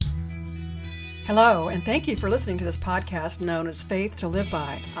Hello, and thank you for listening to this podcast known as Faith to Live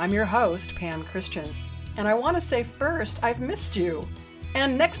By. I'm your host, Pam Christian. And I want to say first, I've missed you.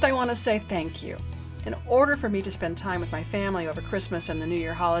 And next, I want to say thank you. In order for me to spend time with my family over Christmas and the New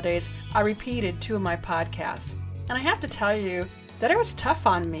Year holidays, I repeated 2 of my podcasts. And I have to tell you that it was tough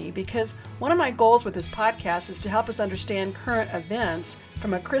on me because one of my goals with this podcast is to help us understand current events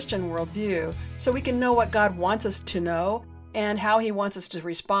from a Christian worldview so we can know what God wants us to know and how He wants us to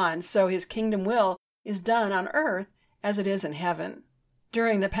respond so His kingdom will is done on earth as it is in heaven.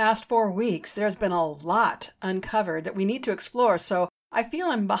 During the past 4 weeks, there's been a lot uncovered that we need to explore, so I feel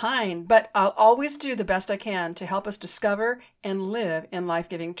I'm behind, but I'll always do the best I can to help us discover and live in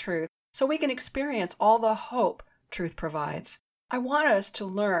life-giving truth so we can experience all the hope truth provides. I want us to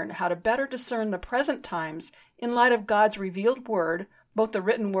learn how to better discern the present times in light of God's revealed word, both the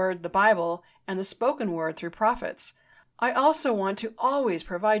written word, the Bible, and the spoken word through prophets. I also want to always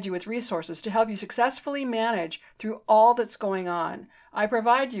provide you with resources to help you successfully manage through all that's going on. I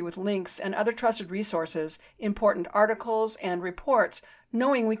provide you with links and other trusted resources, important articles, and reports,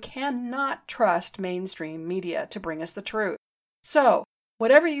 knowing we cannot trust mainstream media to bring us the truth. So,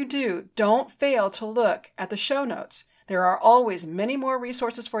 whatever you do, don't fail to look at the show notes. There are always many more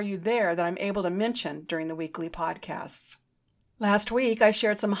resources for you there that I'm able to mention during the weekly podcasts. Last week, I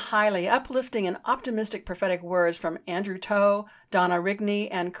shared some highly uplifting and optimistic prophetic words from Andrew Toe, Donna Rigney,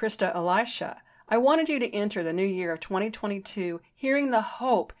 and Krista Elisha. I wanted you to enter the new year of 2022 hearing the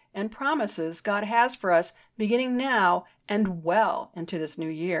hope and promises God has for us beginning now and well into this new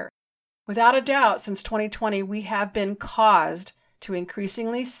year. Without a doubt, since 2020, we have been caused to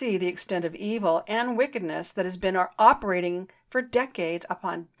increasingly see the extent of evil and wickedness that has been operating for decades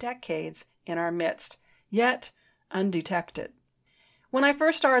upon decades in our midst, yet undetected. When I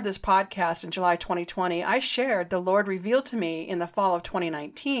first started this podcast in July 2020, I shared the Lord revealed to me in the fall of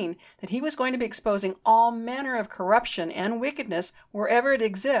 2019 that He was going to be exposing all manner of corruption and wickedness wherever it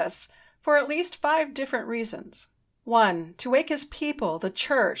exists for at least 5 different reasons. 1, to wake His people, the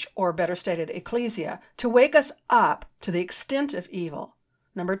church, or better stated, ecclesia, to wake us up to the extent of evil.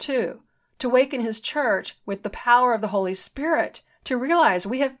 2, to waken His church with the power of the Holy Spirit to realize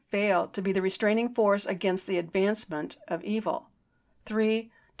we have failed to be the restraining force against the advancement of evil.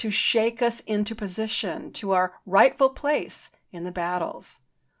 3, to shake us into position to our rightful place in the battles.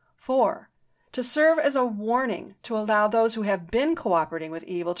 4, to serve as a warning to allow those who have been cooperating with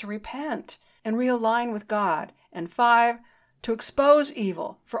evil to repent and realign with God. And 5, to expose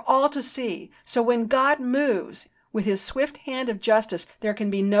evil for all to see, so when God moves with His swift hand of justice, there can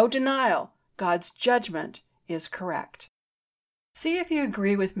be no denial God's judgment is correct. See if you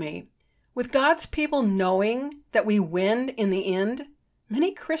agree with me. With God's people knowing that we win in the end,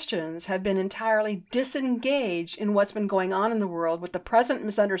 many Christians have been entirely disengaged in what's been going on in the world with the present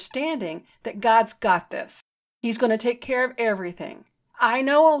misunderstanding that God's got this. He's going to take care of everything. I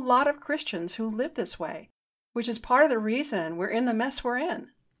know a lot of Christians who live this way, which is part of the reason we're in the mess we're in.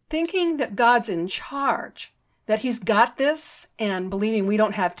 Thinking that God's in charge, that He's got this, and believing we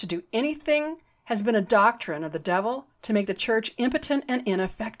don't have to do anything has been a doctrine of the devil to make the church impotent and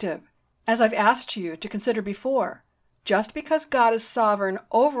ineffective. As I've asked you to consider before, just because God is sovereign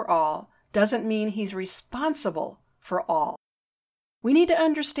over all doesn't mean He's responsible for all. We need to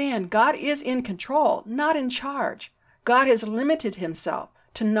understand God is in control, not in charge. God has limited Himself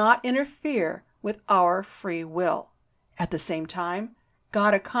to not interfere with our free will. At the same time,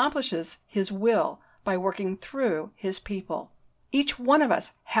 God accomplishes His will by working through His people. Each one of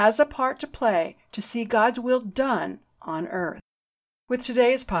us has a part to play to see God's will done on earth. With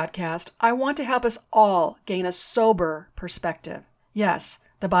today's podcast, I want to help us all gain a sober perspective. Yes,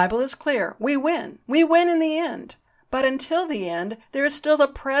 the Bible is clear. We win. We win in the end. But until the end, there is still the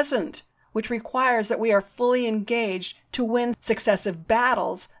present, which requires that we are fully engaged to win successive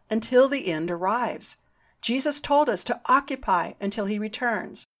battles until the end arrives. Jesus told us to occupy until He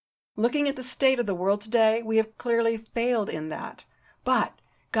returns. Looking at the state of the world today, we have clearly failed in that. But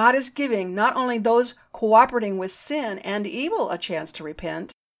God is giving not only those cooperating with sin and evil a chance to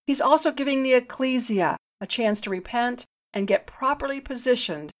repent, He's also giving the ecclesia a chance to repent and get properly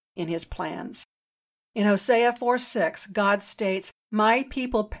positioned in His plans. In Hosea 4:6, God states, "My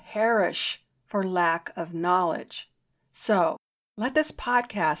people perish for lack of knowledge." So, let this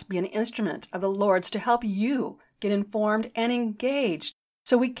podcast be an instrument of the Lord's to help you get informed and engaged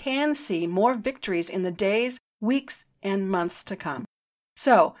so we can see more victories in the days, weeks, and months to come.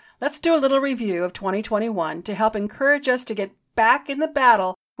 So, let's do a little review of 2021 to help encourage us to get back in the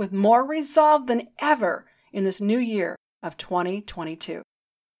battle with more resolve than ever in this new year of 2022.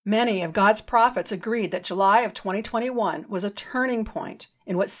 Many of God's prophets agreed that July of 2021 was a turning point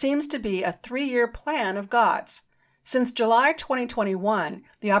in what seems to be a 3-year plan of God's. Since July 2021,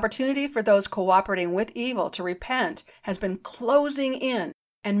 the opportunity for those cooperating with evil to repent has been closing in,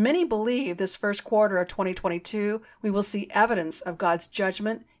 and many believe this first quarter of 2022 we will see evidence of God's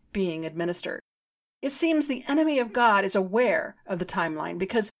judgment being administered. It seems the enemy of God is aware of the timeline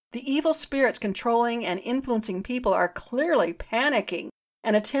because the evil spirits controlling and influencing people are clearly panicking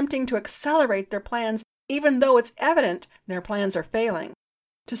and attempting to accelerate their plans, even though it's evident their plans are failing.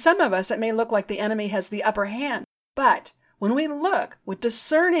 To some of us, it may look like the enemy has the upper hand, but when we look with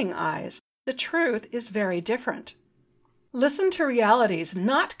discerning eyes, the truth is very different. Listen to realities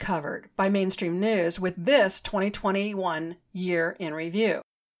not covered by mainstream news with this 2021 year in review.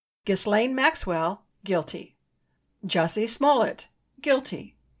 Ghislaine Maxwell, guilty. Jussie Smollett,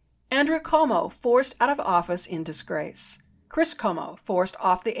 guilty. Andrew Cuomo forced out of office in disgrace. Chris Cuomo forced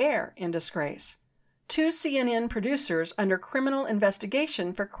off the air in disgrace. 2 CNN producers under criminal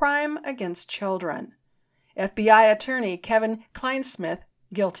investigation for crime against children. FBI attorney Kevin Clinesmith,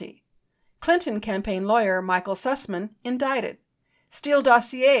 guilty. Clinton campaign lawyer Michael Sussman, indicted. Steele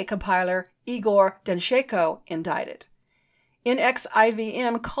dossier compiler Igor Danchenko, indicted.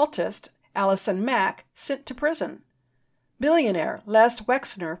 NXIVM cultist Allison Mack, sent to prison. Billionaire Les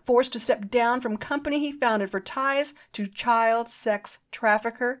Wexner forced to step down from company he founded for ties to child sex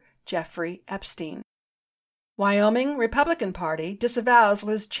trafficker Jeffrey Epstein. Wyoming Republican Party disavows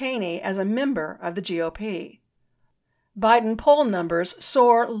Liz Cheney as a member of the GOP. Biden poll numbers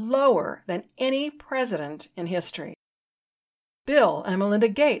soar lower than any president in history. Bill and Melinda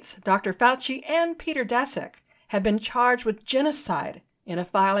Gates, Dr. Fauci, and Peter Daszak have been charged with genocide in a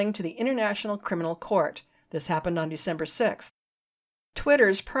filing to the International Criminal Court. This happened on December 6th.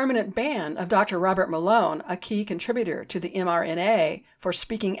 Twitter's permanent ban of Dr. Robert Malone, a key contributor to the mRNA, for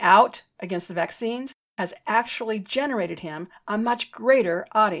speaking out against the vaccines, has actually generated him a much greater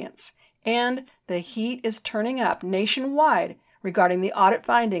audience. And the heat is turning up nationwide regarding the audit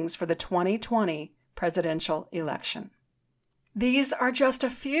findings for the 2020 presidential election. These are just a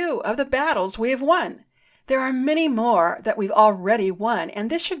few of the battles we have won. There are many more that we've already won, and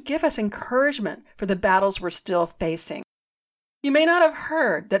this should give us encouragement for the battles we're still facing. You may not have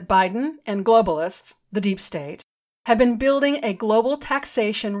heard that Biden and globalists, the deep state, have been building a global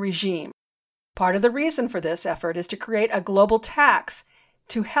taxation regime. Part of the reason for this effort is to create a global tax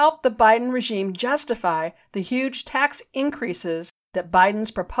to help the Biden regime justify the huge tax increases that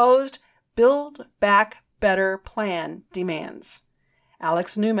Biden's proposed Build Back Better plan demands.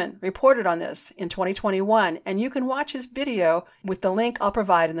 Alex Newman reported on this in 2021, and you can watch his video with the link I'll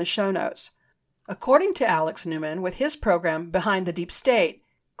provide in the show notes. According to Alex Newman, with his program Behind the Deep State,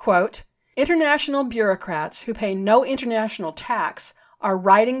 quote, international bureaucrats who pay no international tax are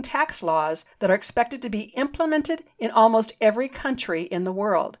writing tax laws that are expected to be implemented in almost every country in the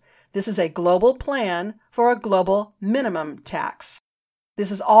world. This is a global plan for a global minimum tax. This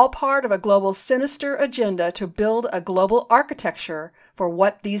is all part of a global sinister agenda to build a global architecture for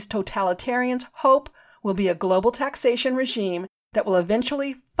what these totalitarians hope will be a global taxation regime that will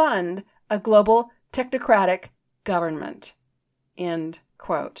eventually fund a global technocratic government. End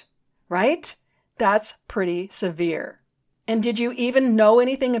quote. Right? That's pretty severe. And did you even know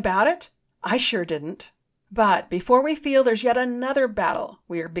anything about it? I sure didn't. But before we feel there's yet another battle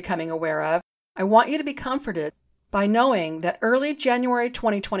we are becoming aware of, I want you to be comforted by knowing that early January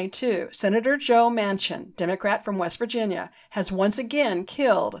 2022, Senator Joe Manchin, Democrat from West Virginia, has once again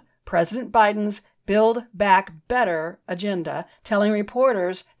killed President Biden's Build Back Better agenda, telling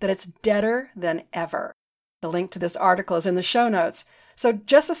reporters that it's deader than ever. The link to this article is in the show notes. So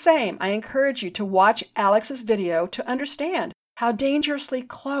just the same, I encourage you to watch Alex's video to understand how dangerously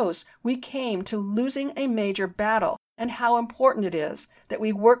close we came to losing a major battle and how important it is that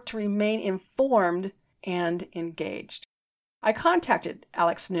we work to remain informed and engaged. I contacted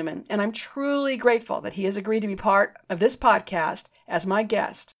Alex Newman, and I'm truly grateful that he has agreed to be part of this podcast as my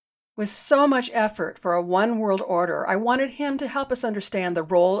guest. With so much effort for a one world order, I wanted him to help us understand the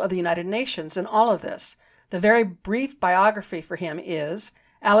role of the United Nations in all of this. The very brief biography for him is,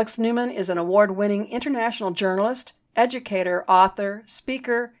 Alex Newman is an award-winning international journalist, educator, author,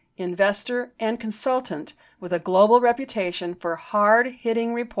 speaker, investor, and consultant with a global reputation for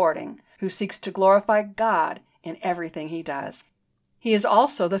hard-hitting reporting, who seeks to glorify God in everything he does. He is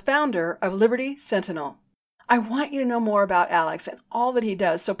also the founder of Liberty Sentinel. I want you to know more about Alex and all that he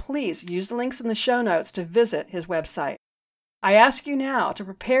does, so please use the links in the show notes to visit his website. I ask you now to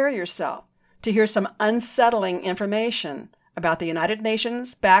prepare yourself to hear some unsettling information about the United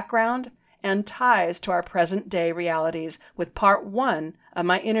Nations background and ties to our present-day realities with Part 1 of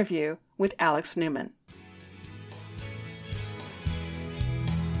my interview with Alex Newman.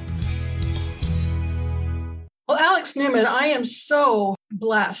 Well, Alex Newman, I am so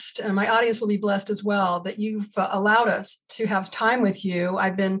blessed, and my audience will be blessed as well, that you've allowed us to have time with you.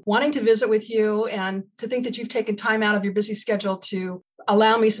 I've been wanting to visit with you, and to think that you've taken time out of your busy schedule to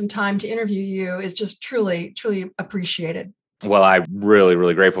allow me some time to interview you is just truly, truly appreciated. Well, I'm really,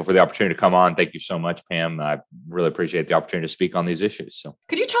 really grateful for the opportunity to come on. Thank you so much, Pam. I really appreciate the opportunity to speak on these issues. So,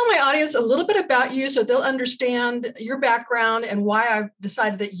 could you tell my audience a little bit about you so they'll understand your background and why I've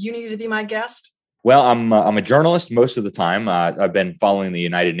decided that you needed to be my guest? Well, I'm a journalist most of the time. I've been following the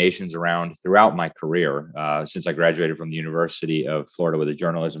United Nations around throughout my career. Since I graduated from the University of Florida with a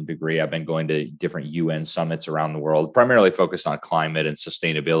journalism degree, I've been going to different UN summits around the world, primarily focused on climate and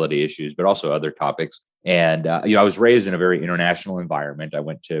sustainability issues, but also other topics. And, I was raised in a very international environment. I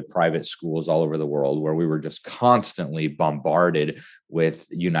went to private schools all over the world where we were just constantly bombarded with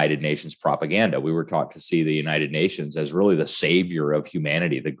United Nations propaganda. We were taught to see the United Nations as really the savior of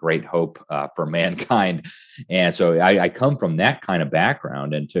humanity, the great hope for mankind. And so I come from that kind of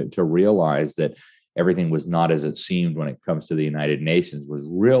background, and to realize that everything was not as it seemed when it comes to the United Nations was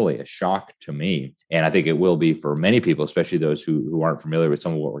really a shock to me. And I think it will be for many people, especially those who aren't familiar with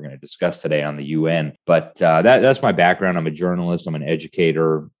some of what we're going to discuss today on the UN. But that's my background. I'm a journalist, I'm an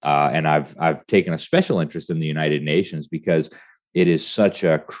educator, and I've taken a special interest in the United Nations because it is such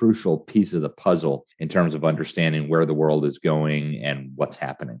a crucial piece of the puzzle in terms of understanding where the world is going and what's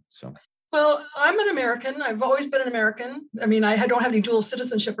happening. So. Well, I'm an American. I've always been an American. I mean, I don't have any dual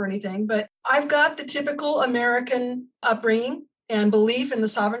citizenship or anything, but I've got the typical American upbringing and belief in the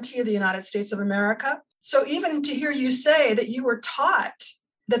sovereignty of the United States of America. So even to hear you say that you were taught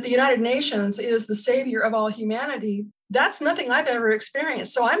that the United Nations is the savior of all humanity, that's nothing I've ever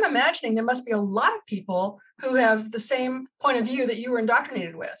experienced. So I'm imagining there must be a lot of people who have the same point of view that you were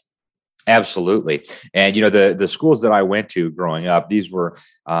indoctrinated with. Absolutely. And, the schools that I went to growing up, these were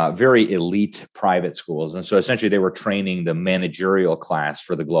very elite private schools. And so essentially they were training the managerial class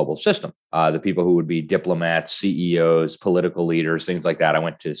for the global system, the people who would be diplomats, CEOs, political leaders, things like that. I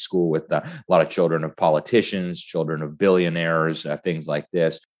went to school with a lot of children of politicians, children of billionaires, things like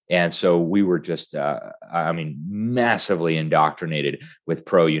this. And so we were just, massively indoctrinated with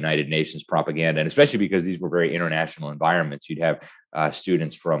pro-United Nations propaganda, and especially because these were very international environments. You'd have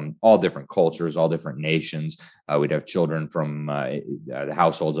students from all different cultures, all different nations. We'd have children from the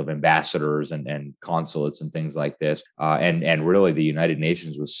households of ambassadors and consulates and things like this. And really, the United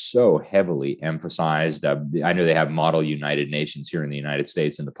Nations was so heavily emphasized. I know they have model United Nations here in the United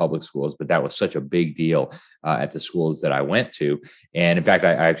States in the public schools, but that was such a big deal at the schools that I went to. And in fact,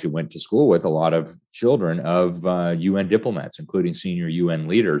 I actually went to school with a lot of children of UN diplomats, including senior UN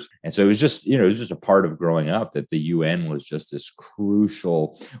leaders. And so it was just a part of growing up that the UN was just this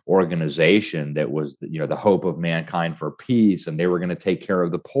crucial organization that was, the hope of mankind for peace. And they were going to take care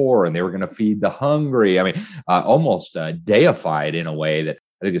of the poor, and they were going to feed the hungry. Almost deified in a way that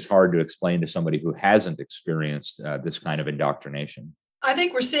I think is hard to explain to somebody who hasn't experienced this kind of indoctrination. I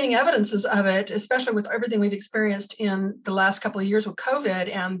think we're seeing evidences of it, especially with everything we've experienced in the last couple of years with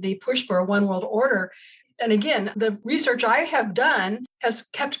COVID and the push for a one world order. And again, the research I have done has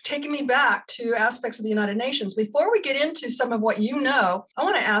kept taking me back to aspects of the United Nations. Before we get into some of what you know, I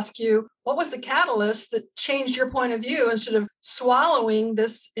want to ask you, what was the catalyst that changed your point of view instead of swallowing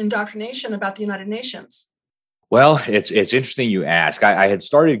this indoctrination about the United Nations? Well, it's interesting you ask. I had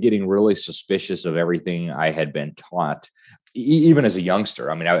started getting really suspicious of everything I had been taught, even as a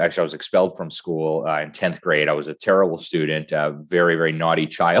youngster. I was expelled from school in 10th grade. I was a terrible student, a very, very naughty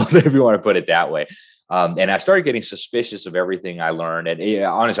child, if you want to put it that way. And I started getting suspicious of everything I learned. And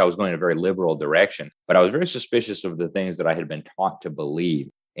honestly, I was going in a very liberal direction, but I was very suspicious of the things that I had been taught to believe.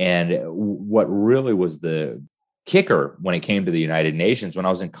 And what really was the kicker when it came to the United Nations, when I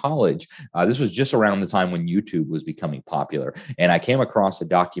was in college, this was just around the time when YouTube was becoming popular. And I came across a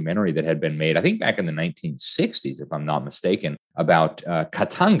documentary that had been made, I think back in the 1960s, if I'm not mistaken, about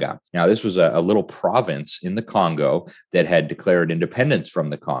Katanga. Now, this was a little province in the Congo that had declared independence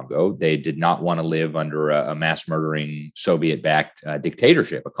from the Congo. They did not want to live under a mass murdering Soviet-backed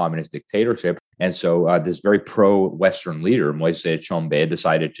dictatorship, a communist dictatorship. And so this very pro-Western leader, Moise Tshombe,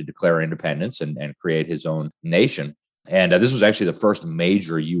 decided to declare independence and create his own nation. And this was actually the first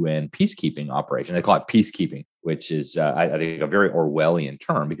major UN peacekeeping operation. They call it peacekeeping, which is, I think, a very Orwellian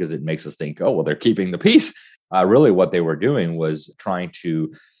term because it makes us think, oh, well, they're keeping the peace. Really, what they were doing was trying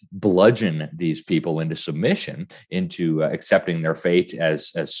to bludgeon these people into submission, into accepting their fate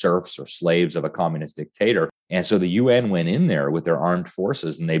as serfs or slaves of a communist dictator. And so the UN went in there with their armed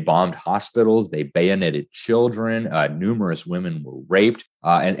forces and they bombed hospitals, they bayoneted children, numerous women were raped.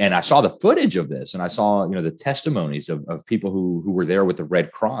 And I saw the footage of this, and I saw, the testimonies of people who were there with the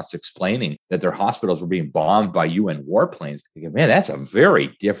Red Cross explaining that their hospitals were being bombed by UN warplanes. Man, that's a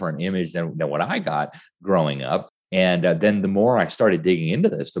very different image than what I got growing up. And then the more I started digging into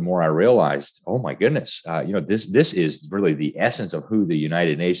this, the more I realized, oh my goodness, this is really the essence of who the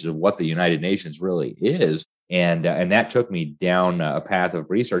United Nations, of what the United Nations really is. And that took me down a path of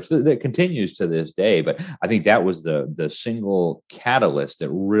research that continues to this day. But I think that was the single catalyst that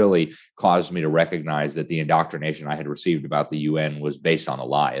really caused me to recognize that the indoctrination I had received about the UN was based on a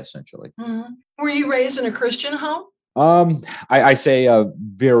lie, essentially. Mm-hmm. Were you raised in a Christian home? I say a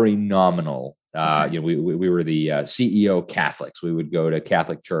very nominal. We were the CEO Catholics. We would go to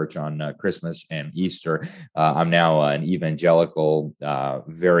Catholic church on Christmas and Easter. I'm now an evangelical,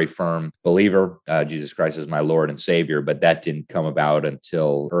 very firm believer. Jesus Christ is my Lord and Savior, but that didn't come about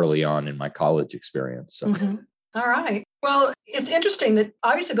until early on in my college experience. So. Mm-hmm. All right. Well, it's interesting that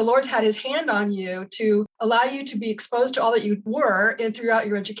obviously the Lord's had his hand on you to allow you to be exposed to all that you were and throughout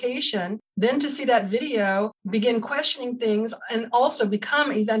your education, then to see that video, begin questioning things, and also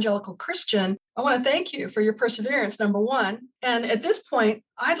become evangelical Christian. I want to thank you for your perseverance, number one. And at this point,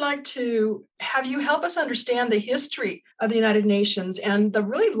 I'd like to have you help us understand the history of the United Nations and the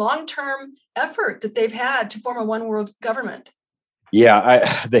really long-term effort that they've had to form a one world government.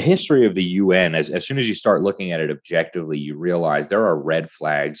 Yeah, the history of the UN, as soon as you start looking at it objectively, you realize there are red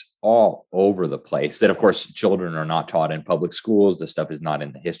flags all over the place that, of course, children are not taught in public schools. This stuff is not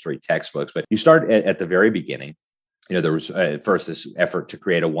in the history textbooks. But you start at the very beginning. There was first this effort to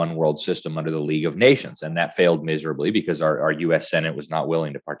create a one world system under the League of Nations, and that failed miserably because our U.S. Senate was not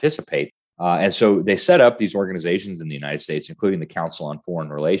willing to participate. And so they set up these organizations in the United States, including the Council on Foreign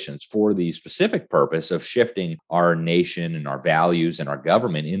Relations, for the specific purpose of shifting our nation and our values and our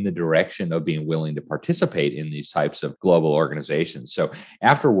government in the direction of being willing to participate in these types of global organizations. So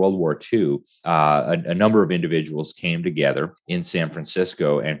after World War II, a number of individuals came together in San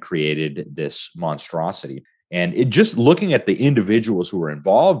Francisco and created this monstrosity. And just looking at the individuals who were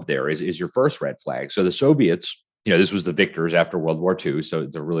involved there is your first red flag. So the Soviets, this was the victors after World War II. So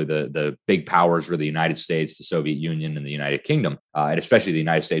really the big powers were the United States, the Soviet Union, and the United Kingdom, and especially the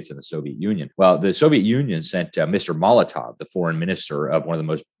United States and the Soviet Union. Well, the Soviet Union sent Mr. Molotov, the foreign minister of one of the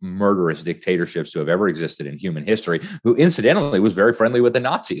most murderous dictatorships to have ever existed in human history, who incidentally was very friendly with the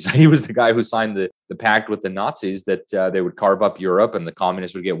Nazis. He was the guy who signed the pact with the Nazis that they would carve up Europe and the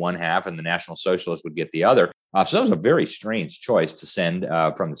communists would get one half and the National Socialists would get the other. So that was a very strange choice to send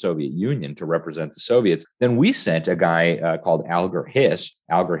from the Soviet Union to represent the Soviets. Then we sent a guy called Alger Hiss.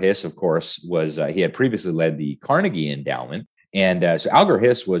 Alger Hiss, of course, was he had previously led the Carnegie Endowment. And so Alger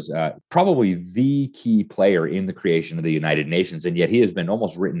Hiss was probably the key player in the creation of the United Nations. And yet he has been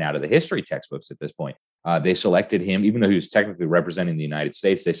almost written out of the history textbooks at this point. They selected him, even though he was technically representing the United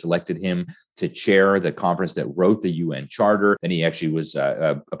States, they selected him to chair the conference that wrote the UN Charter. And he actually was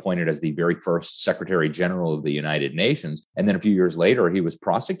appointed as the very first Secretary General of the United Nations. And then a few years later, he was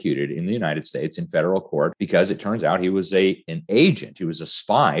prosecuted in the United States in federal court because it turns out he was an agent. He was a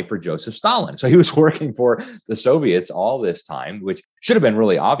spy for Joseph Stalin. So he was working for the Soviets all this time, which should have been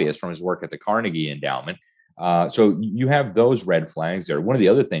really obvious from his work at the Carnegie Endowment. So you have those red flags there. One of the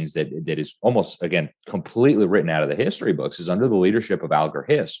other things that is almost, again, completely written out of the history books is under the leadership of Alger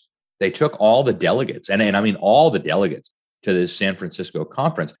Hiss. They took all the delegates, and I mean all the delegates to this San Francisco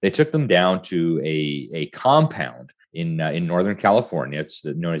conference. They took them down to a compound in Northern California. It's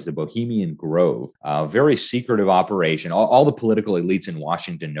known as the Bohemian Grove. Very secretive operation. All the political elites in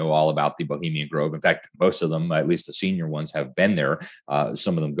Washington know all about the Bohemian Grove. In fact, most of them, at least the senior ones, have been there.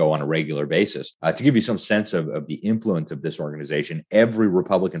 Some of them go on a regular basis. To give you some sense of the influence of this organization, every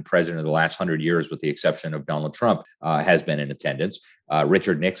Republican president of the last 100 years, with the exception of Donald Trump, has been in attendance.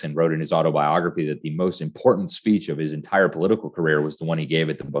 Richard Nixon wrote in his autobiography that the most important speech of his entire political career was the one he gave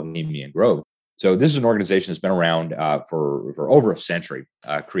at the Bohemian Grove. So this is an organization that's been around for over a century,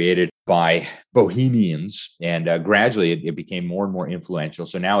 created by Bohemians, and gradually it became more and more influential.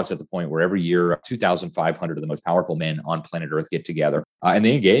 So now it's at the point where every year 2,500 of the most powerful men on planet Earth get together, and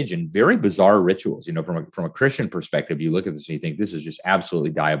they engage in very bizarre rituals. From a Christian perspective, you look at this and you think this is just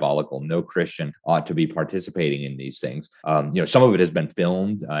absolutely diabolical. No Christian ought to be participating in these things. Some of it has been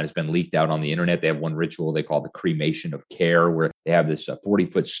filmed, it's been leaked out on the internet. They have one ritual they call the cremation of care, where they have this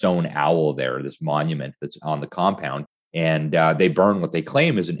 40-foot stone owl there, this monument that's on the compound. And they burn what they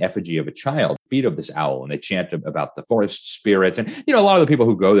claim is an effigy of a child, feet of this owl, and they chant about the forest spirits. And, a lot of the people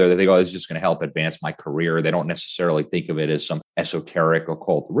who go there, they think, oh, this is just going to help advance my career. They don't necessarily think of it as some esoteric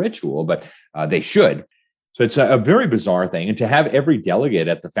occult ritual, but they should. So it's a very bizarre thing. And to have every delegate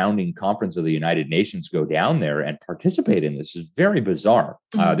at the founding conference of the United Nations go down there and participate in this is very bizarre.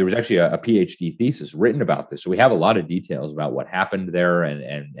 There was actually a PhD thesis written about this. So we have a lot of details about what happened there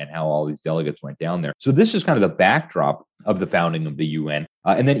and how all these delegates went down there. So this is kind of the backdrop of the founding of the UN.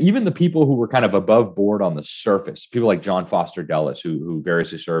 And then even the people who were kind of above board on the surface, people like John Foster Dulles, who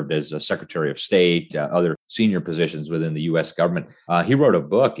variously served as a Secretary of State, other senior positions within the U.S. government. He wrote a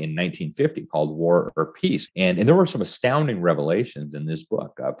book in 1950 called War or Peace. And there were some astounding revelations in this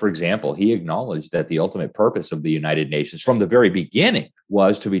book. For example, he acknowledged that the ultimate purpose of the United Nations from the very beginning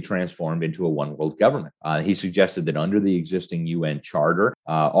was to be transformed into a one world government. He suggested that under the existing UN charter,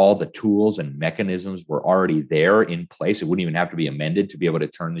 all the tools and mechanisms were already there in place. It wouldn't even have to be amended to be able to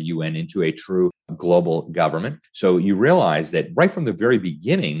turn the UN into a true global government. So you realize that right from the very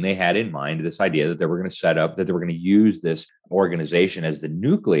beginning, they had in mind this idea that they were going to set up, that they were going to use this organization as the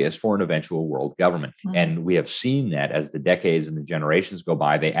nucleus for an eventual world government. Mm-hmm. And we have seen that as the decades and the generations go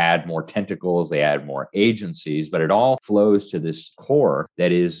by, they add more tentacles, they add more agencies, but it all flows to this core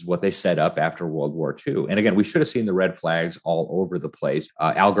that is what they set up after World War II. And again, we should have seen the red flags all over the place.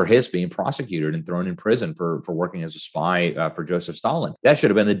 Alger Hiss being prosecuted and thrown in prison for working as a spy for Joseph Stalin. That should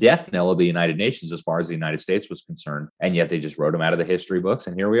have been the death knell of the United Nations as far as the United States was concerned. And yet they just wrote them out of the history books.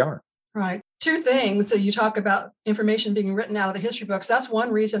 And here we are. Right. Two things. So you talk about information being written out of the history books. That's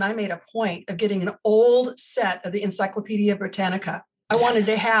one reason I made a point of getting an old set of the Encyclopedia Britannica. I wanted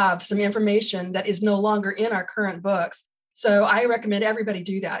to have some information that is no longer in our current books. So I recommend everybody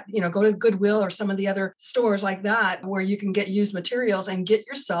do that. Go to Goodwill or some of the other stores like that where you can get used materials and get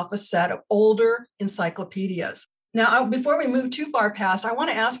yourself a set of older encyclopedias. Now, before we move too far past, I want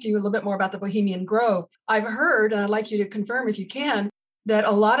to ask you a little bit more about the Bohemian Grove. I've heard, and I'd like you to confirm if you can, that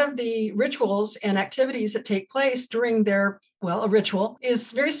a lot of the rituals and activities that take place during a ritual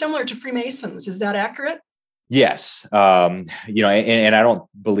is very similar to Freemasons. Is that accurate? Yes. And I don't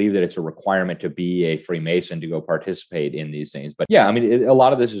believe that it's a requirement to be a Freemason to go participate in these things. But yeah, a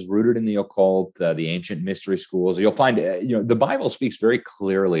lot of this is rooted in the occult, the ancient mystery schools. You'll find, the Bible speaks very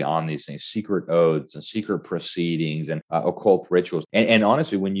clearly on these things, secret oaths and secret proceedings and occult rituals. And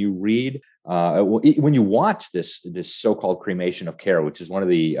honestly, when you read when you watch this so-called cremation of care, which is one of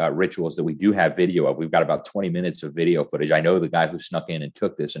the rituals that we do have video of, we've got about 20 minutes of video footage. I know the guy who snuck in and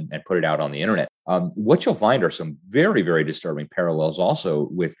took this and put it out on the internet. What you'll find are some very, very disturbing parallels also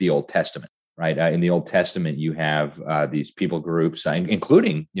with the Old Testament. Right. In the Old Testament, you have these people groups,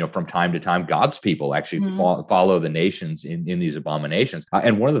 including, from time to time, God's people actually follow the nations in these abominations.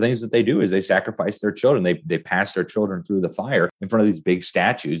 And one of the things that they do is they sacrifice their children. They pass their children through the fire in front of these big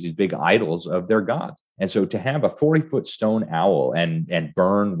statues, these big idols of their gods. And so to have a 40-foot stone owl and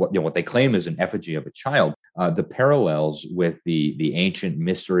burn what they claim is an effigy of a child, the parallels with the ancient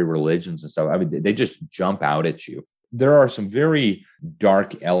mystery religions and stuff, they just jump out at you. There are some very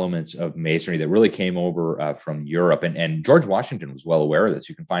dark elements of Masonry that really came over from Europe. And George Washington was well aware of this.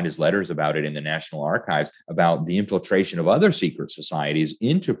 You can find his letters about it in the National Archives about the infiltration of other secret societies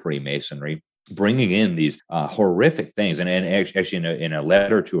into Freemasonry, bringing in these horrific things. And actually in a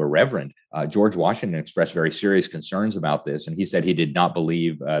letter to a reverend, George Washington expressed very serious concerns about this. And he said he did not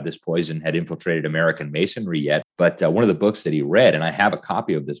believe this poison had infiltrated American Masonry yet. But one of the books that he read, and I have a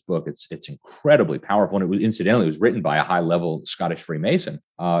copy of this book, it's incredibly powerful. And it was written by a high-level Scottish Freemason.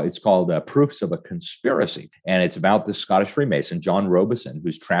 It's called Proofs of a Conspiracy. And it's about the Scottish Freemason, John Robison,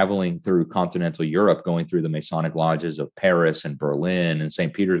 who's traveling through continental Europe, going through the Masonic lodges of Paris and Berlin and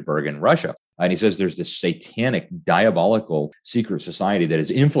St. Petersburg in Russia. And he says there's this satanic, diabolical secret society that has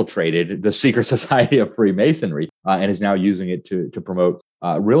infiltrated the secret society of Freemasonry and is now using it to promote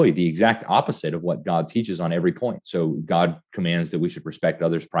really the exact opposite of what God teaches on every point. So God commands that we should respect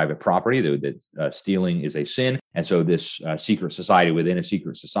others' private property, that stealing is a sin. And so this secret society within a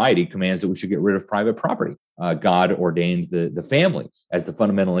secret society commands that we should get rid of private property. God ordained the family as the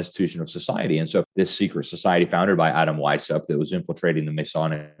fundamental institution of society. And so this secret society founded by Adam Weishaupt that was infiltrating the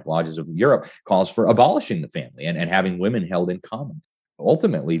Masonic lodges of Europe calls for abolishing the family and having women held in common.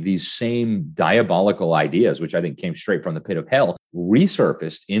 Ultimately, these same diabolical ideas, which I think came straight from the pit of hell,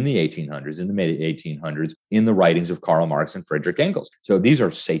 resurfaced in the 1800s, in the mid 1800s, in the writings of Karl Marx and Friedrich Engels. So these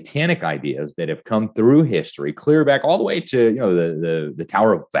are satanic ideas that have come through history, clear back all the way to the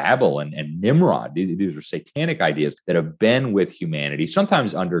Tower of Babel and Nimrod. These are satanic ideas that have been with humanity,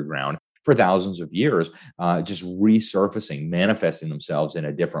 sometimes underground, for thousands of years, just resurfacing, manifesting themselves in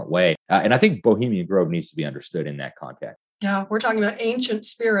a different way. And I think Bohemian Grove needs to be understood in that context. Yeah, we're talking about ancient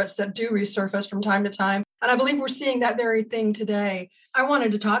spirits that do resurface from time to time. And I believe we're seeing that very thing today. I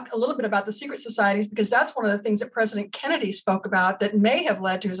wanted to talk a little bit about the secret societies because that's one of the things that President Kennedy spoke about that may have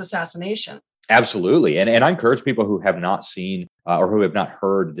led to his assassination. Absolutely. And I encourage people who have not seen or who have not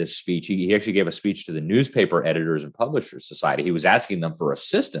heard this speech. He actually gave a speech to the Newspaper Editors and Publishers Society. He was asking them for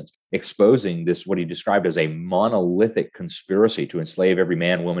assistance, exposing this, what he described as a monolithic conspiracy to enslave every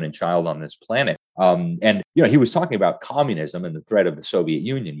man, woman, and child on this planet. And he was talking about communism and the threat of the Soviet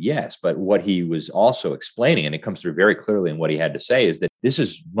Union, yes, but what he was also explaining, and it comes through very clearly in what he had to say, is that this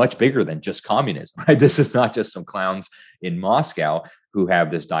is much bigger than just communism, right? This is not just some clowns in Moscow who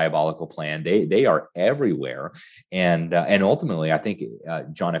have this diabolical plan. They are everywhere, and ultimately, I think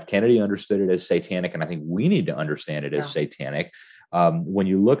John F. Kennedy understood it as satanic, and I think we need to understand it as satanic. When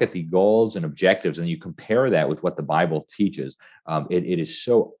you look at the goals and objectives and you compare that with what the Bible teaches, it is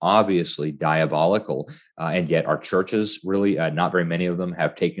so obviously diabolical. And yet our churches really, not very many of them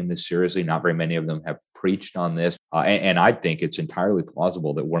have taken this seriously. Not very many of them have preached on this. And I think it's entirely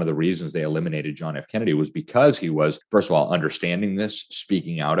plausible that one of the reasons they eliminated John F. Kennedy was because he was, first of all, understanding this,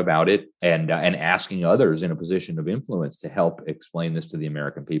 speaking out about it, and asking others in a position of influence to help explain this to the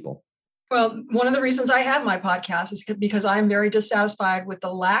American people. Well, one of the reasons I had my podcast is because I'm very dissatisfied with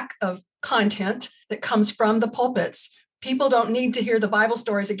the lack of content that comes from the pulpits. People don't need to hear the Bible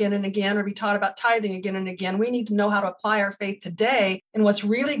stories again and again or be taught about tithing again and again. We need to know how to apply our faith today and what's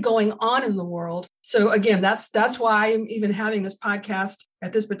really going on in the world. So again, that's why I'm even having this podcast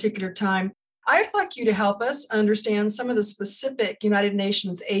at this particular time. I'd like you to help us understand some of the specific United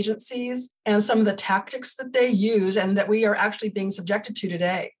Nations agencies and some of the tactics that they use and that we are actually being subjected to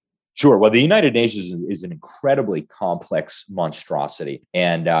today. Sure. Well, the United Nations is an incredibly complex monstrosity.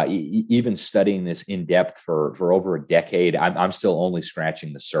 And even studying this in depth for over a decade, I'm still only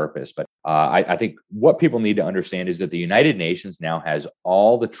scratching the surface. But I think what people need to understand is that the United Nations now has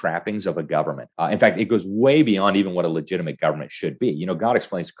all the trappings of a government. In fact, it goes way beyond even what a legitimate government should be. God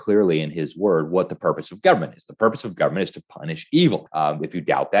explains clearly in his word what the purpose of government is. The purpose of government is to punish evil. If you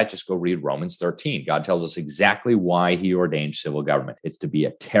doubt that, just go read Romans 13. God tells us exactly why he ordained civil government. It's to be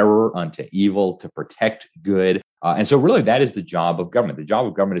a terror unto evil, to protect good. And so really that is the job of government. The job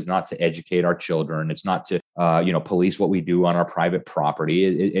of government is not to educate our children. It's not to, police what we do on our private property.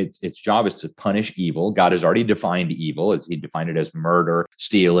 Its job is to punish evil. God has already defined evil. He defined it as murder,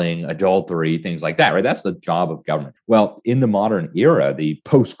 stealing, adultery, things like that, right? That's the job of government. Well, in the modern era, the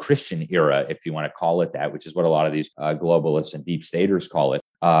post-Christian era, if you want to call it that, which is what a lot of these globalists and deep staters call it,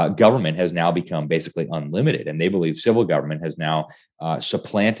 government has now become basically unlimited. And they believe civil government has now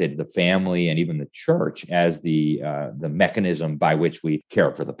supplanted the family and even the church as the mechanism by which we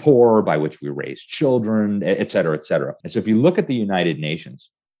care for the poor, by which we raise children, et cetera, et cetera. And so if you look at the United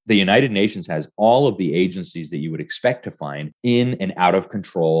Nations has all of the agencies that you would expect to find in an out of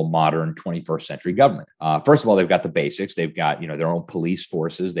control, modern 21st century government. First of all, they've got the basics. They've got, their own police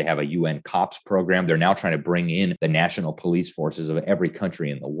forces. They have a UN COPS program. They're now trying to bring in the national police forces of every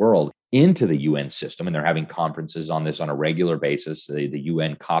country in the world into the UN system. And they're having conferences on this on a regular basis. The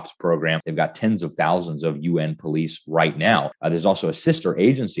UN COPS program, they've got tens of thousands of UN police right now. There's also a sister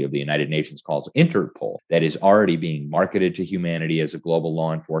agency of the United Nations called Interpol that is already being marketed to humanity as a global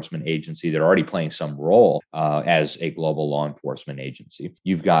law enforcement agency. They're already playing some role as a global law enforcement agency.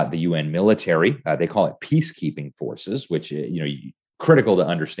 You've got the UN military. They call it peacekeeping forces, which, critical to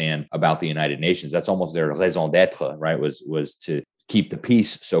understand about the United Nations. That's almost their raison d'etre, right? Was to keep the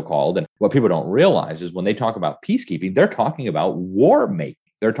peace, so-called. And what people don't realize is when they talk about peacekeeping, they're talking about war making.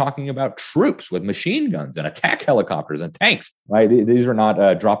 They're talking about troops with machine guns and attack helicopters and tanks, right? These are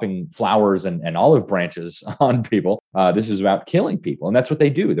not dropping flowers and olive branches on people. This is about killing people. And that's what they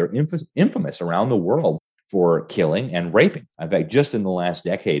do. They're infamous around the world for killing and raping. In fact, just in the last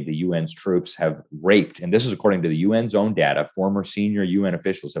decade, the UN's troops have raped, and this is according to the UN's own data, former senior UN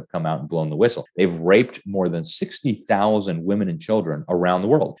officials have come out and blown the whistle. They've raped more than 60,000 women and children around the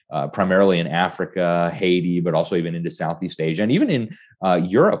world, primarily in Africa, Haiti, but also even into Southeast Asia. And even in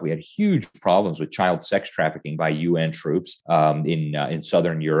Europe, we had huge problems with child sex trafficking by UN troops in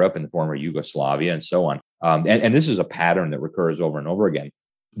Southern Europe and the former Yugoslavia and so on. And this is a pattern that recurs over and over again.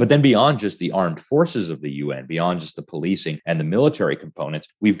 But then beyond just the armed forces of the UN, beyond just the policing and the military components,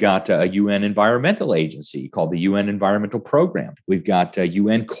 we've got a UN environmental agency called the UN Environmental Program. We've got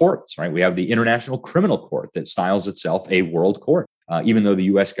UN courts, right? We have the International Criminal Court that styles itself a world court. Even though the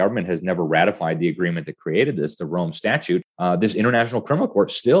U.S. government has never ratified the agreement that created this, the Rome Statute, this International Criminal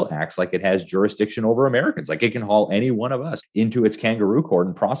Court still acts like it has jurisdiction over Americans. Like it can haul any one of us into its kangaroo court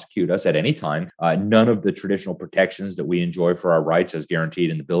and prosecute us at any time. None of the traditional protections that we enjoy for our rights as guaranteed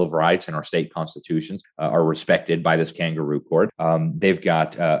in the Bill of Rights and our state constitutions are respected by this kangaroo court. They've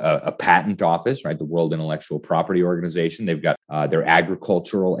got a patent office, right? The World Intellectual Property Organization. They've got their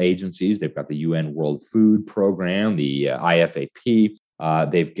agricultural agencies. They've got the UN World Food Program, the IFAP.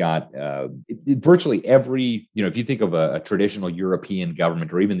 They've got virtually every, if you think of a traditional European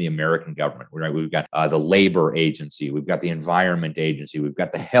government or even the American government, right? We've got the Labor Agency, we've got the Environment Agency, we've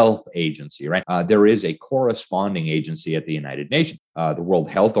got the Health Agency, right? There is a corresponding agency at the United Nations. The World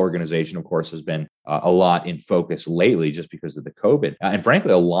Health Organization, of course, has been a lot in focus lately just because of the COVID. And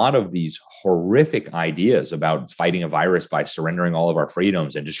frankly, a lot of these horrific ideas about fighting a virus by surrendering all of our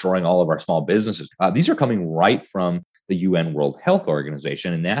freedoms and destroying all of our small businesses, these are coming right from the UN World Health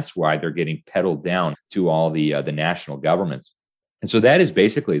Organization. And that's why they're getting peddled down to all the national governments. And so that is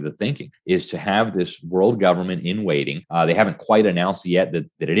basically the thinking, is to have this world government in waiting. They haven't quite announced yet that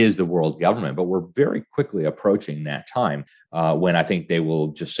it is the world government, but we're very quickly approaching that time when I think they will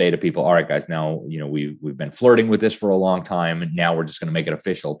just say to people, all right, guys, now, we've been flirting with this for a long time, and now we're just going to make it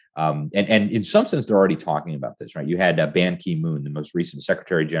official. And in some sense, they're already talking about this, right? You had Ban Ki-moon, the most recent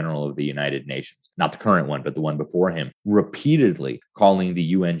Secretary General of the United Nations, not the current one, but the one before him, repeatedly calling the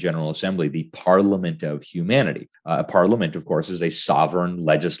UN General Assembly the Parliament of Humanity. A parliament, of course, is a sovereign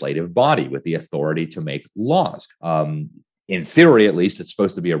legislative body with the authority to make laws. In theory, at least, it's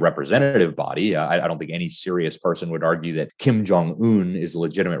supposed to be a representative body. I don't think any serious person would argue that Kim Jong-un is a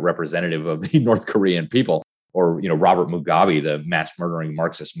legitimate representative of the North Korean people. Or, Robert Mugabe, the mass murdering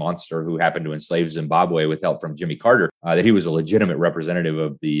Marxist monster who happened to enslave Zimbabwe with help from Jimmy Carter, that he was a legitimate representative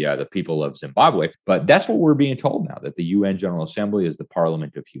of the people of Zimbabwe. But that's what we're being told now, that the UN General Assembly is the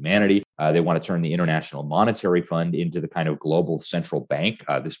Parliament of Humanity. They want to turn the International Monetary Fund into the kind of global central bank.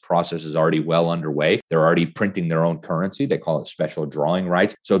 This process is already well underway. They're already printing their own currency. They call it special drawing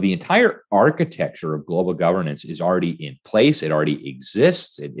rights. So the entire architecture of global governance is already in place. It already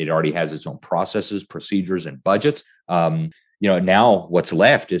exists. It already has its own processes, procedures, and budgets. Now what's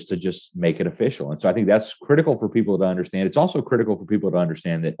left is to just make it official. And so I think that's critical for people to understand. It's also critical for people to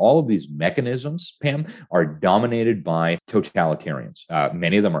understand that all of these mechanisms, Pam, are dominated by totalitarians.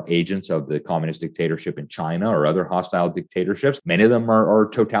 Many of them are agents of the communist dictatorship in China or other hostile dictatorships. Many of them are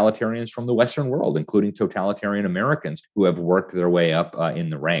totalitarians from the Western world, including totalitarian Americans who have worked their way up in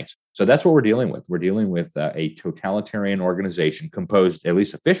the ranks. So that's what we're dealing with. We're dealing with a totalitarian organization composed, at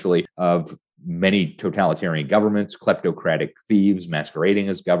least officially, of many totalitarian governments, kleptocratic thieves masquerading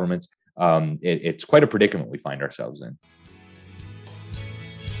as governments. It's quite a predicament we find ourselves in.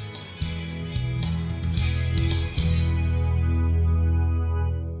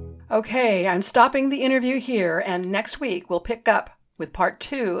 Okay, I'm stopping the interview here, and next week we'll pick up with part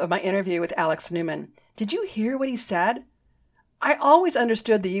 2 of my interview with Alex Newman. Did you hear what he said? I always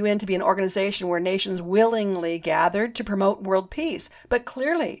understood the UN to be an organization where nations willingly gathered to promote world peace, but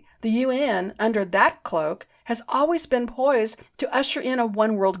clearly the UN, under that cloak, has always been poised to usher in a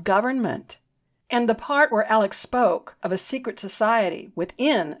one-world government. And the part where Alex spoke of a secret society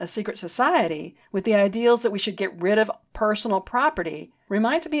within a secret society with the ideals that we should get rid of personal property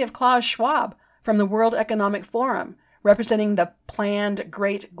reminds me of Klaus Schwab from the World Economic Forum, representing the planned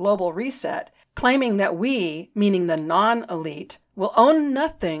Great Global Reset, claiming that we, meaning the non-elite, will own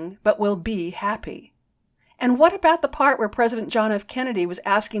nothing but will be happy. And what about the part where President John F. Kennedy was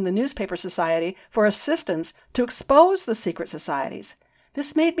asking the Newspaper Society for assistance to expose the secret societies?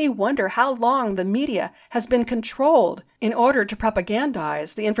 This made me wonder how long the media has been controlled in order to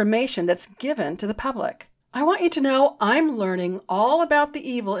propagandize the information that's given to the public. I want you to know I'm learning all about the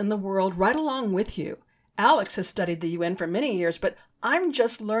evil in the world right along with you. Alex has studied the UN for many years, but I'm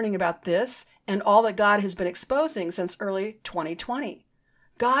just learning about this and all that God has been exposing since early 2020.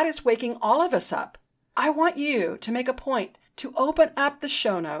 God is waking all of us up. I want you to make a point to open up the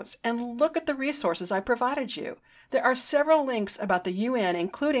show notes and look at the resources I provided you. There are several links about the UN,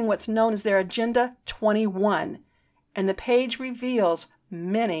 including what's known as their Agenda 21, and the page reveals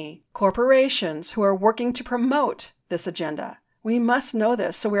many corporations who are working to promote this agenda. We must know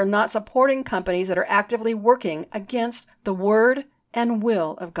this so we are not supporting companies that are actively working against the word and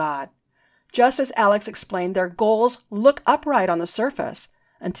will of God. Just as Alex explained, their goals look upright on the surface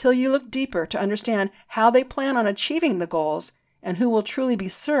until you look deeper to understand how they plan on achieving the goals and who will truly be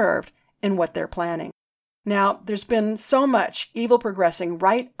served in what they're planning. Now, there's been so much evil progressing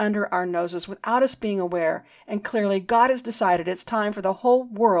right under our noses without us being aware, and clearly God has decided it's time for the whole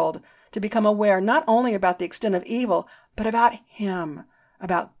world to become aware not only about the extent of evil, but about Him,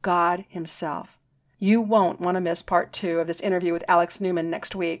 about God Himself. You won't want to miss part 2 of this interview with Alex Newman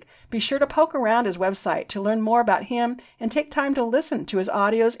next week. Be sure to poke around his website to learn more about him and take time to listen to his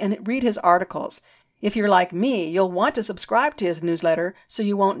audios and read his articles. If you're like me, you'll want to subscribe to his newsletter so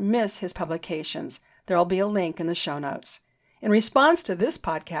you won't miss his publications. There'll be a link in the show notes. In response to this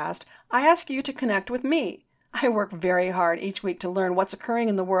podcast, I ask you to connect with me. I work very hard each week to learn what's occurring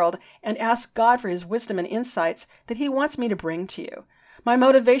in the world and ask God for his wisdom and insights that he wants me to bring to you. My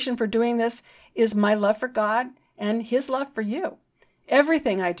motivation for doing this is my love for God and his love for you.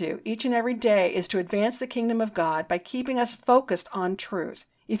 Everything I do each and every day is to advance the kingdom of God by keeping us focused on truth.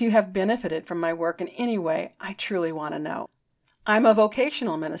 If you have benefited from my work in any way, I truly want to know. I'm a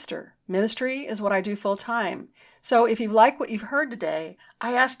vocational minister. Ministry is what I do full time. So if you like what you've heard today,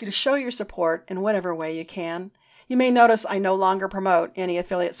 I ask you to show your support in whatever way you can. You may notice I no longer promote any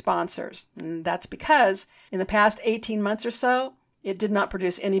affiliate sponsors. And that's because in the past 18 months or so, it did not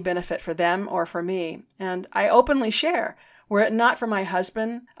produce any benefit for them or for me. And I openly share, were it not for my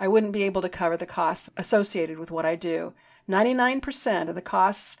husband, I wouldn't be able to cover the costs associated with what I do. 99% of the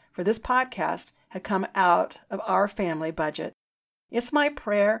costs for this podcast had come out of our family budget. It's my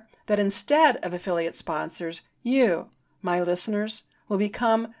prayer that instead of affiliate sponsors, you, my listeners, will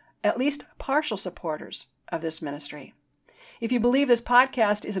become at least partial supporters of this ministry. If you believe this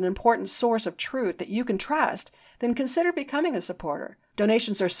podcast is an important source of truth that you can trust, then consider becoming a supporter.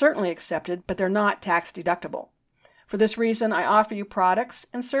 Donations are certainly accepted, but they're not tax deductible. For this reason, I offer you products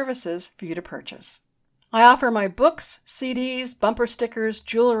and services for you to purchase. I offer my books, CDs, bumper stickers,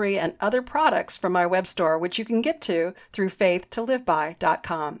 jewelry, and other products from my web store, which you can get to through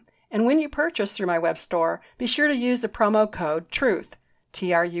faithtoliveby.com. And when you purchase through my web store, be sure to use the promo code TRUTH,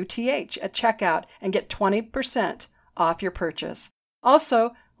 TRUTH, at checkout and get 20% off your purchase.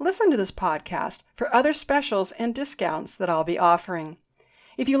 Also, listen to this podcast for other specials and discounts that I'll be offering.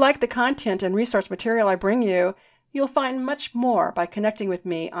 If you like the content and resource material I bring you, you'll find much more by connecting with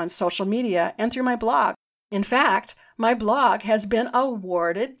me on social media and through my blog. In fact, my blog has been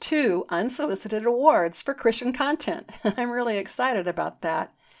awarded 2 unsolicited awards for Christian content. I'm really excited about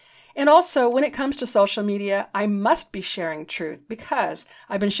that. And also, when it comes to social media, I must be sharing truth because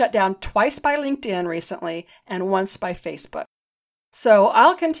I've been shut down twice by LinkedIn recently and once by Facebook. So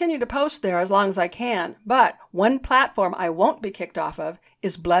I'll continue to post there as long as I can, but one platform I won't be kicked off of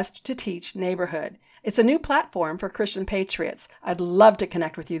is Blessed to Teach Neighborhood. It's a new platform for Christian patriots. I'd love to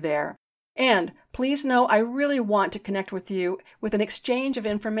connect with you there. And please know I really want to connect with you with an exchange of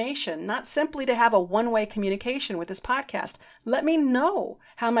information, not simply to have a one-way communication with this podcast. Let me know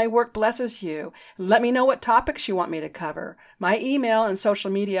how my work blesses you. Let me know what topics you want me to cover. My email and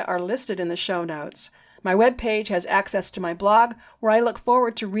social media are listed in the show notes. My webpage has access to my blog, where I look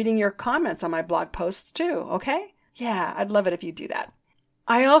forward to reading your comments on my blog posts too, okay? Yeah, I'd love it if you do that.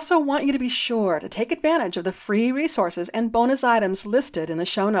 I also want you to be sure to take advantage of the free resources and bonus items listed in the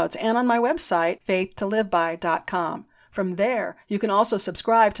show notes and on my website, faithtoliveby.com. From there, you can also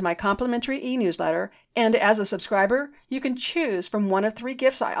subscribe to my complimentary e-newsletter, and as a subscriber, you can choose from one of 3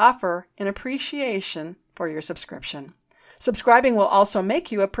 gifts I offer in appreciation for your subscription. Subscribing will also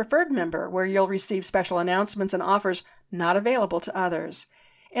make you a preferred member, where you'll receive special announcements and offers not available to others.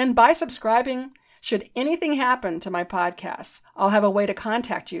 And by subscribing, should anything happen to my podcasts, I'll have a way to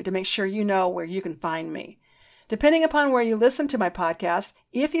contact you to make sure you know where you can find me. Depending upon where you listen to my podcast,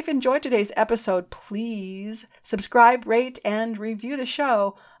 if you've enjoyed today's episode, please subscribe, rate, and review the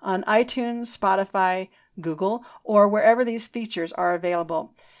show on iTunes, Spotify, Google, or wherever these features are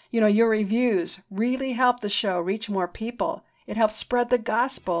available. You know, your reviews really help the show reach more people. It helps spread the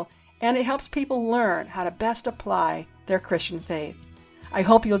gospel, and it helps people learn how to best apply their Christian faith. I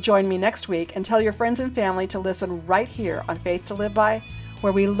hope you'll join me next week and tell your friends and family to listen right here on Faith to Live By,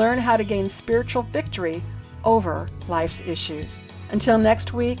 where we learn how to gain spiritual victory over life's issues. Until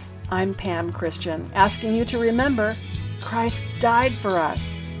next week, I'm Pam Christian, asking you to remember Christ died for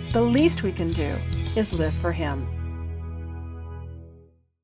us. The least we can do is live for Him.